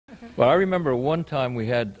Well, I remember one time we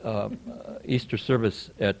had Easter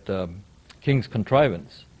service at Kings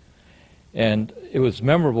Contrivance, and it was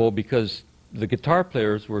memorable because the guitar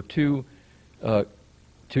players were two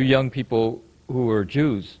young people who were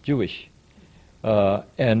Jewish,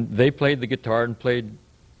 and they played the guitar and played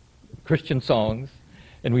Christian songs,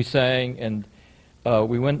 and we sang, and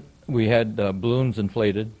we had balloons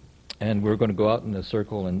inflated, and we were going to go out in a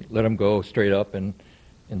circle and let them go straight up and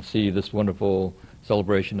see this wonderful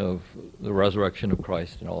celebration of the resurrection of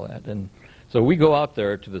Christ and all that. And so we go out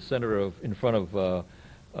there to the center in front of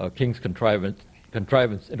King's Contrivance,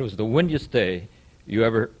 and it was the windiest day you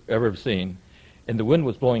ever have seen, and the wind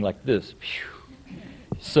was blowing like this.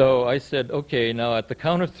 So I said, okay, now at the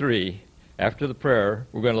count of 3, after the prayer,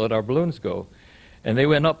 we're going to let our balloons go. And they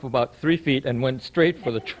went up about 3 feet and went straight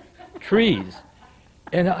for the trees.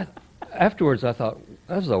 And afterwards I thought,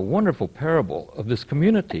 that was a wonderful parable of this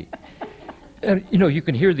community. And you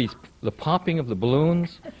can hear the popping of the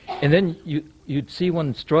balloons, and then you'd see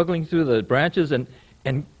one struggling through the branches and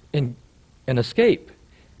escape,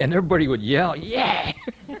 and everybody would yell, "Yeah!"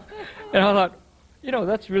 And I thought,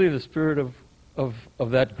 that's really the spirit of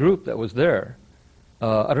that group that was there.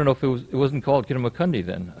 I don't know if it wasn't called Kinamakundi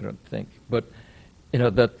then, I don't think, but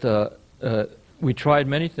that we tried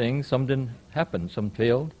many things. Some didn't happen, some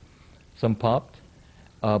failed, some popped,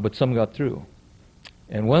 but some got through.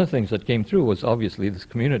 And one of the things that came through was obviously this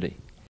community.